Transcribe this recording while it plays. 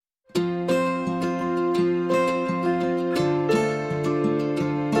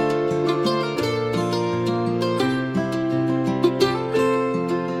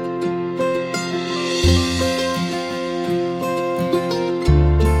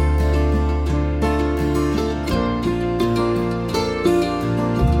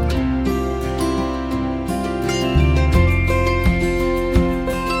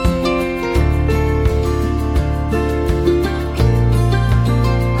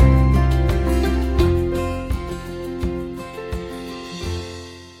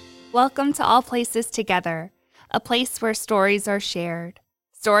Welcome to All Places Together, a place where stories are shared.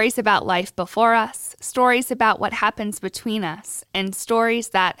 Stories about life before us, stories about what happens between us, and stories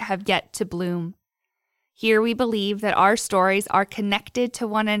that have yet to bloom. Here we believe that our stories are connected to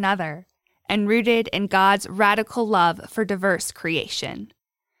one another and rooted in God's radical love for diverse creation.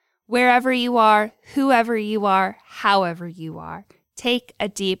 Wherever you are, whoever you are, however you are, take a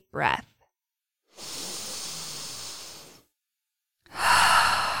deep breath.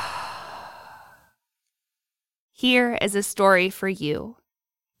 Here is a story for you,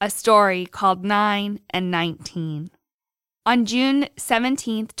 a story called 9 and 19. On June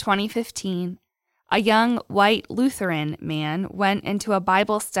 17, 2015, a young white Lutheran man went into a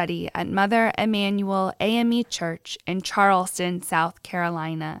Bible study at Mother Emanuel AME Church in Charleston, South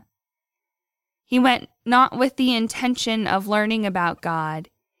Carolina. He went not with the intention of learning about God.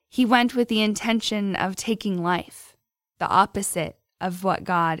 He went with the intention of taking life, the opposite of what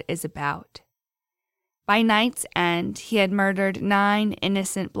God is about. By night's end, he had murdered 9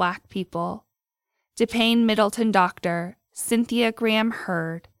 innocent Black people: DePayne Middleton Doctor, Cynthia Graham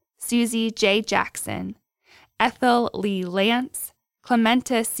Hurd, Susie J. Jackson, Ethel Lee Lance,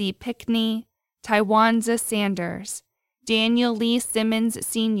 Clementa C. Pickney, Tywanza Sanders, Daniel Lee Simmons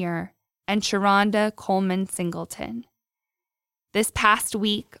Sr., and Sharonda Coleman Singleton. This past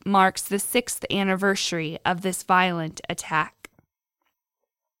week marks the 6th anniversary of this violent attack.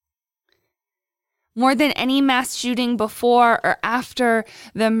 More than any mass shooting before or after,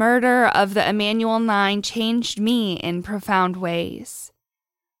 the murder of the Emanuel 9 changed me in profound ways.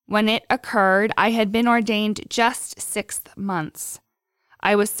 When it occurred, I had been ordained just 6 months.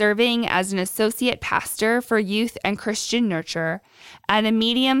 I was serving as an associate pastor for youth and Christian nurture at a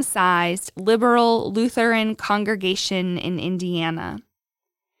medium-sized liberal Lutheran congregation in Indiana.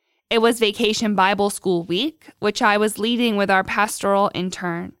 It was Vacation Bible School week, which I was leading with our pastoral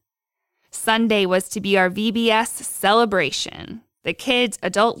intern. Sunday was to be our VBS celebration. The kids,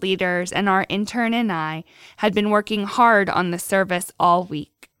 adult leaders, and our intern and I had been working hard on the service all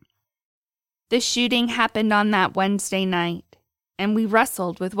week. The shooting happened on that Wednesday night, and we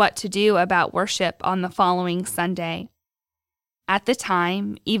wrestled with what to do about worship on the following Sunday. At the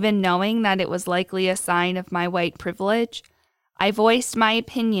time, even knowing that it was likely a sign of my white privilege, I voiced my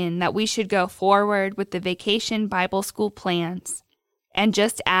opinion that we should go forward with the Vacation Bible School plans and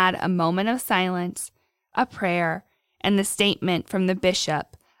just add a moment of silence, a prayer, and the statement from the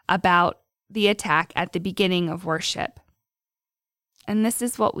bishop about the attack at the beginning of worship. And this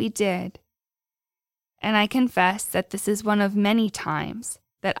is what we did. And I confess that this is one of many times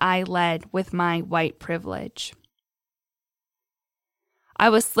that I led with my white privilege. I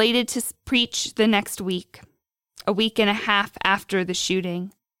was slated to preach the next week, a week and a half after the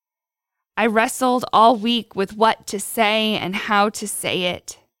shooting. I wrestled all week with what to say and how to say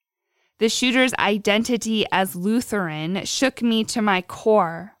it. The shooter's identity as Lutheran shook me to my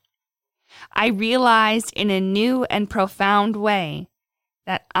core. I realized in a new and profound way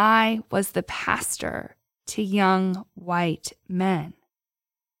that I was the pastor to young white men.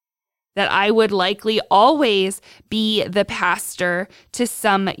 That I would likely always be the pastor to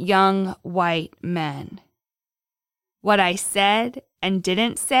some young white men. What I said and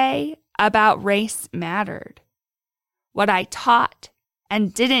didn't say about race mattered. What I taught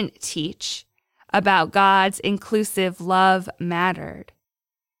and didn't teach about God's inclusive love mattered.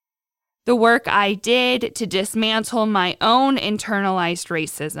 The work I did to dismantle my own internalized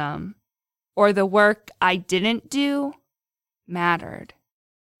racism, or the work I didn't do, mattered.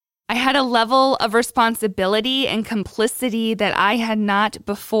 I had a level of responsibility and complicity that I had not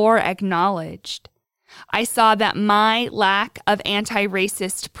before acknowledged. I saw that my lack of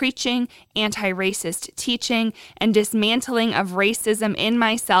anti-racist preaching, anti-racist teaching, and dismantling of racism in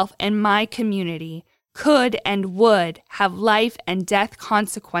myself and my community could and would have life and death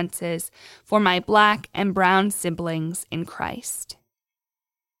consequences for my Black and brown siblings in Christ.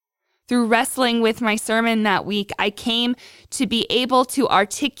 Through wrestling with my sermon that week, I came to be able to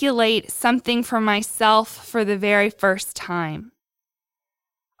articulate something for myself for the very first time.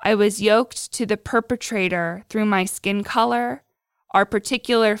 I was yoked to the perpetrator through my skin color, our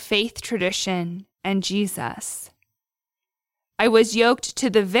particular faith tradition, and Jesus. I was yoked to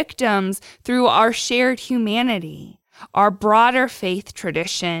the victims through our shared humanity, our broader faith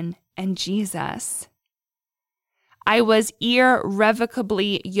tradition, and Jesus. I was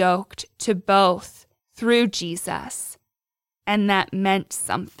irrevocably yoked to both through Jesus, and that meant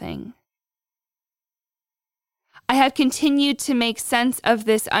something. I have continued to make sense of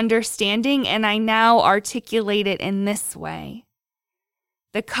this understanding, and I now articulate it in this way.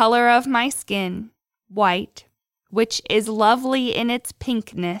 The color of my skin, white, which is lovely in its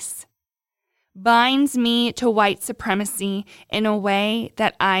pinkness, binds me to white supremacy in a way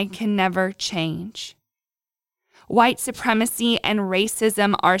that I can never change. White supremacy and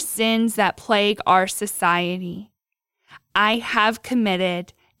racism are sins that plague our society. I have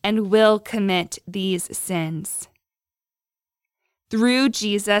committed and will commit these sins. Through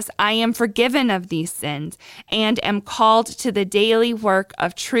Jesus, I am forgiven of these sins and am called to the daily work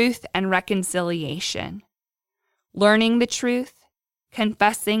of truth and reconciliation, learning the truth,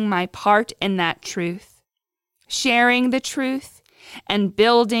 confessing my part in that truth, sharing the truth, and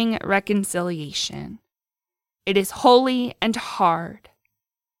building reconciliation. It is holy and hard,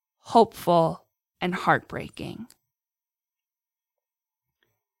 hopeful and heartbreaking.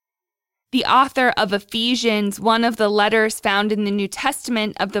 The author of Ephesians, one of the letters found in the New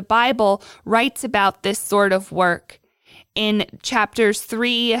Testament of the Bible, writes about this sort of work in chapters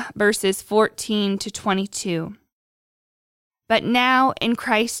 3, verses 14 to 22. But now in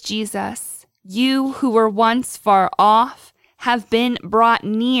Christ Jesus, you who were once far off have been brought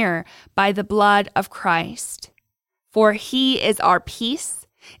near by the blood of Christ. For he is our peace.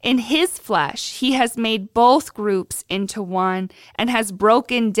 In his flesh, he has made both groups into one and has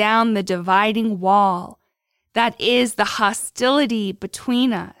broken down the dividing wall, that is, the hostility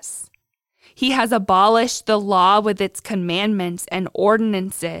between us. He has abolished the law with its commandments and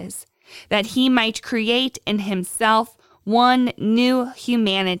ordinances, that he might create in himself one new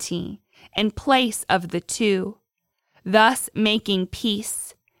humanity in place of the two, thus making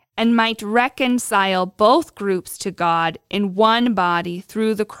peace, and might reconcile both groups to God in one body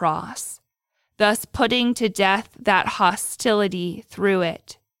through the cross, thus putting to death that hostility through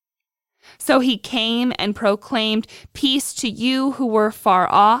it. So he came and proclaimed peace to you who were far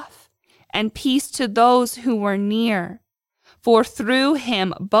off, and peace to those who were near. For through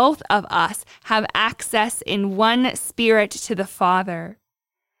him both of us have access in one Spirit to the Father.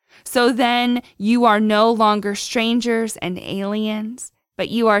 So then you are no longer strangers and aliens, but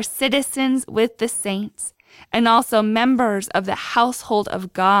you are citizens with the saints, and also members of the household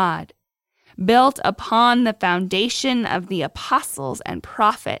of God, built upon the foundation of the apostles and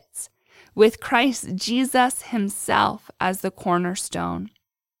prophets, with Christ Jesus himself as the cornerstone.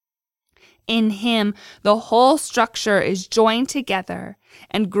 In him, the whole structure is joined together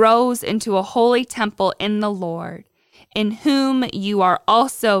and grows into a holy temple in the Lord, in whom you are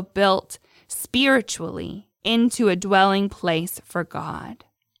also built spiritually into a dwelling place for God.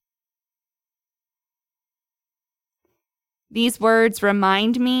 These words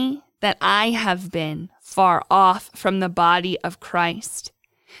remind me that I have been far off from the body of Christ,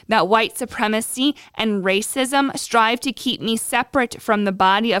 that white supremacy and racism strive to keep me separate from the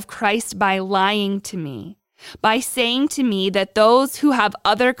body of Christ by lying to me, by saying to me that those who have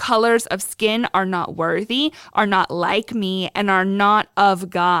other colors of skin are not worthy, are not like me, and are not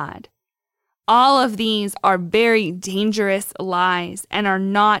of God. All of these are very dangerous lies and are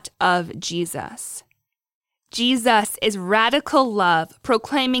not of Jesus. Jesus is radical love,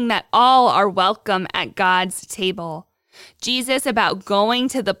 proclaiming that all are welcome at God's table. Jesus about going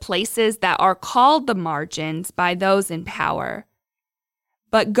to the places that are called the margins by those in power,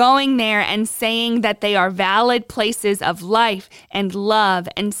 but going there and saying that they are valid places of life and love,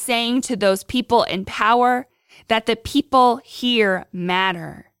 and saying to those people in power that the people here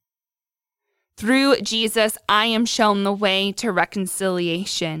matter. Through Jesus, I am shown the way to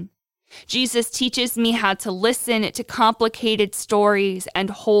reconciliation. Jesus teaches me how to listen to complicated stories and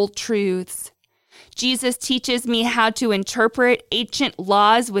whole truths. Jesus teaches me how to interpret ancient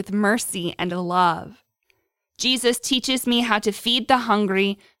laws with mercy and love. Jesus teaches me how to feed the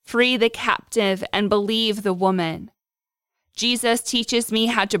hungry, free the captive, and believe the woman. Jesus teaches me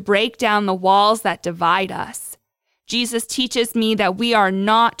how to break down the walls that divide us. Jesus teaches me that we are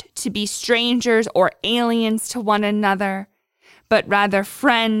not to be strangers or aliens to one another, but rather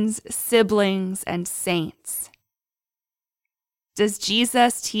friends, siblings, and saints. Does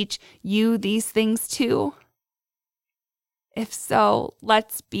Jesus teach you these things too? If so,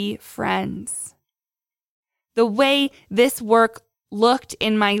 let's be friends. The way this work looked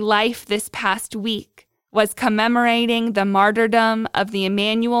in my life this past week was commemorating the martyrdom of the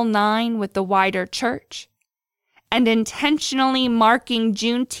Emmanuel Nine with the wider church, and intentionally marking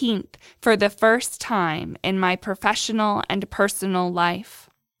Juneteenth for the first time in my professional and personal life.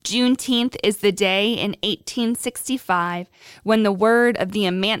 Juneteenth is the day in 1865 when the word of the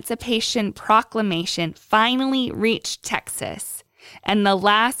Emancipation Proclamation finally reached Texas, and the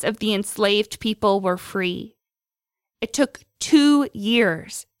last of the enslaved people were free. It took 2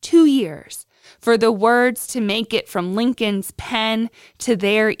 years, for the words to make it from Lincoln's pen to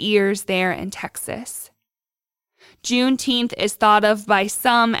their ears there in Texas. Juneteenth is thought of by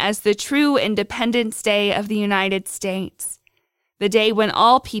some as the true Independence Day of the United States, the day when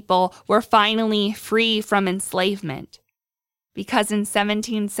all people were finally free from enslavement. Because in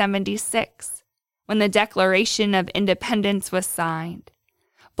 1776, when the Declaration of Independence was signed,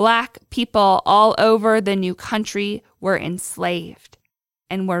 Black people all over the new country were enslaved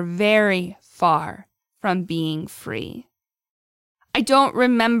and were very far from being free. I don't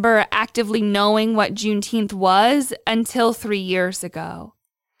remember actively knowing what Juneteenth was until 3 years ago.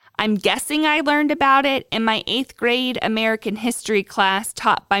 I'm guessing I learned about it in my 8th grade American history class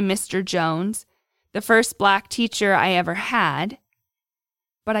taught by Mr. Jones, the first Black teacher I ever had,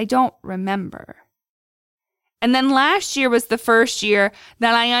 but I don't remember. And then last year was the first year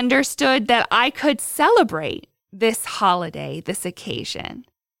that I understood that I could celebrate this holiday, this occasion.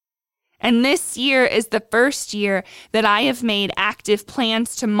 And this year is the first year that I have made active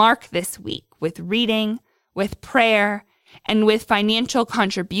plans to mark this week with reading, with prayer, and with financial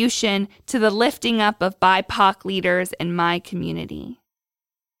contribution to the lifting up of BIPOC leaders in my community.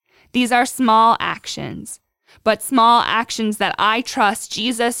 These are small actions, but small actions that I trust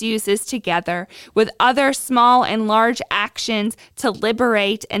Jesus uses together with other small and large actions to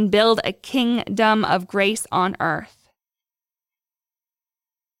liberate and build a kingdom of grace on earth.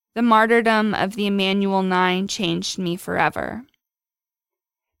 The martyrdom of the Emanuel 9 changed me forever.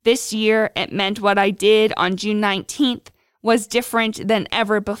 This year, it meant what I did on June 19th was different than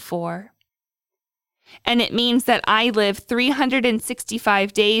ever before. And it means that I live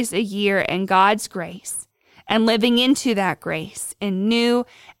 365 days a year in God's grace and living into that grace in new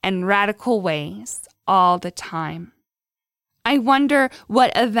and radical ways all the time. I wonder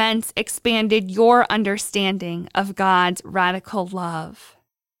what events expanded your understanding of God's radical love.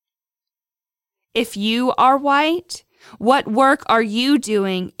 If you are white, what work are you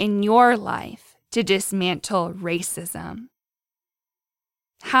doing in your life to dismantle racism?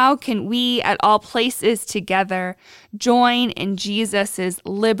 How can we at All Places together join in Jesus'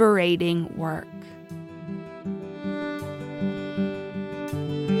 liberating work?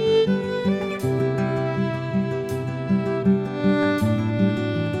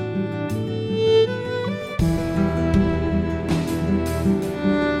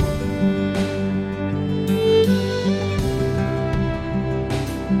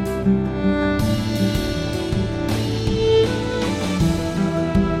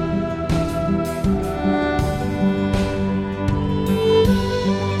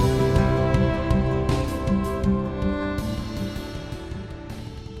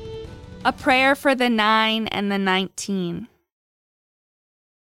 A prayer for the 9 and the 19.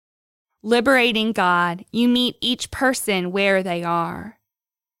 Liberating God, you meet each person where they are.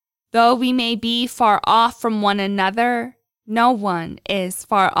 Though we may be far off from one another, no one is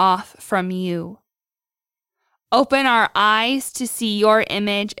far off from you. Open our eyes to see your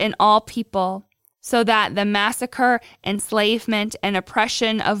image in all people, so that the massacre, enslavement, and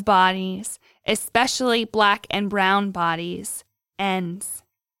oppression of bodies, especially Black and brown bodies, ends.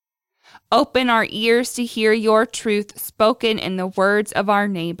 Open our ears to hear your truth spoken in the words of our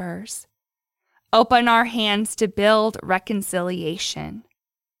neighbors. Open our hands to build reconciliation.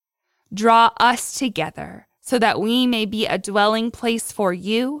 Draw us together so that we may be a dwelling place for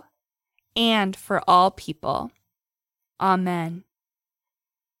you and for all people. Amen.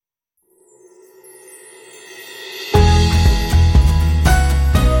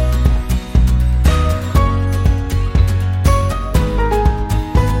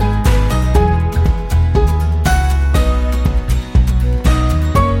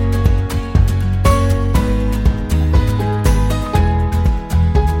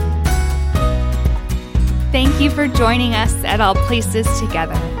 Thank you for joining us at All Places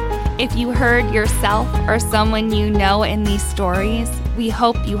Together. If you heard yourself or someone you know in these stories, we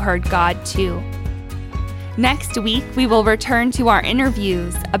hope you heard God too. Next week, we will return to our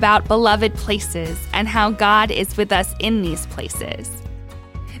interviews about beloved places and how God is with us in these places.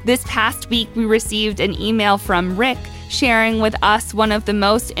 This past week, we received an email from Rick sharing with us one of the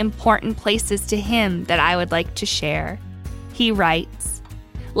most important places to him that I would like to share. He writes,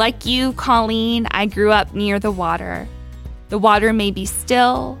 "Like you, Colleen, I grew up near the water. The water may be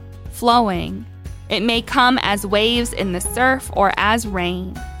still, flowing. It may come as waves in the surf or as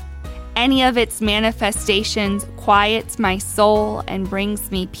rain. Any of its manifestations quiets my soul and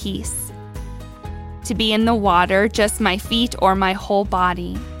brings me peace. To be in the water, just my feet or my whole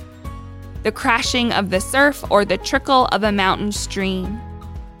body. The crashing of the surf or the trickle of a mountain stream.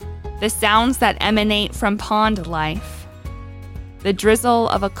 The sounds that emanate from pond life. The drizzle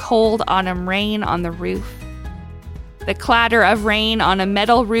of a cold autumn rain on the roof. The clatter of rain on a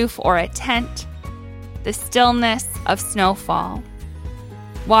metal roof or a tent. the stillness of snowfall.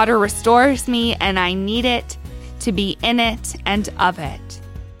 Water restores me, and I need it to be in it and of it.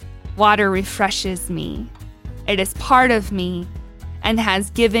 Water refreshes me. It is part of me and has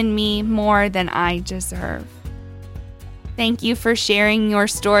given me more than I deserve. Thank you for sharing your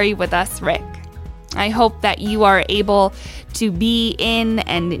story with us, Rick. I hope that you are able to be in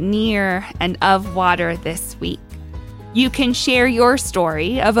and near and of water this week. You can share your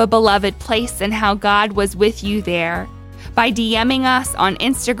story of a beloved place and how God was with you there by DMing us on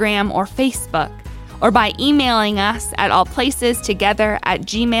Instagram or Facebook, or by emailing us at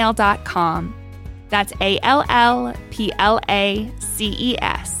allplacestogether@gmail.com. That's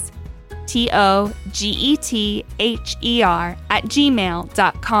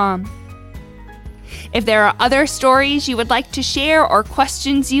allplacestogether@gmail.com. If there are other stories you would like to share or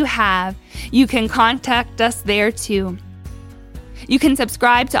questions you have, you can contact us there too. You can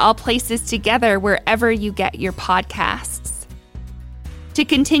subscribe to All Places Together wherever you get your podcasts. To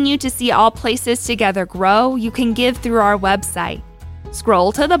continue to see All Places Together grow, you can give through our website.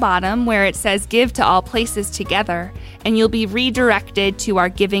 Scroll to the bottom where it says Give to All Places Together, and you'll be redirected to our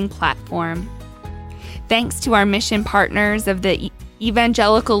giving platform. Thanks to our mission partners of the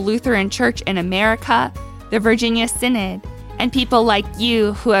Evangelical Lutheran Church in America, the Virginia Synod, and people like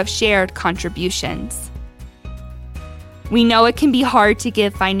you who have shared contributions. We know it can be hard to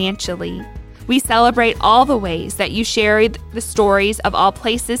give financially. We celebrate all the ways that you share the stories of All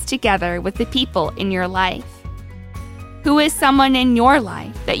Places Together with the people in your life. Who is someone in your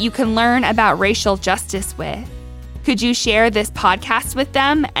life that you can learn about racial justice with? Could you share this podcast with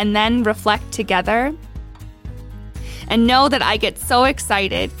them and then reflect together? And know that I get so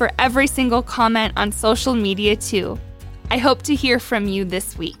excited for every single comment on social media too. I hope to hear from you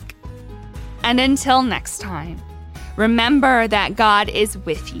this week. And until next time, remember that God is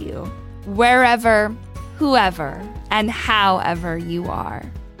with you, wherever, whoever, and however you are.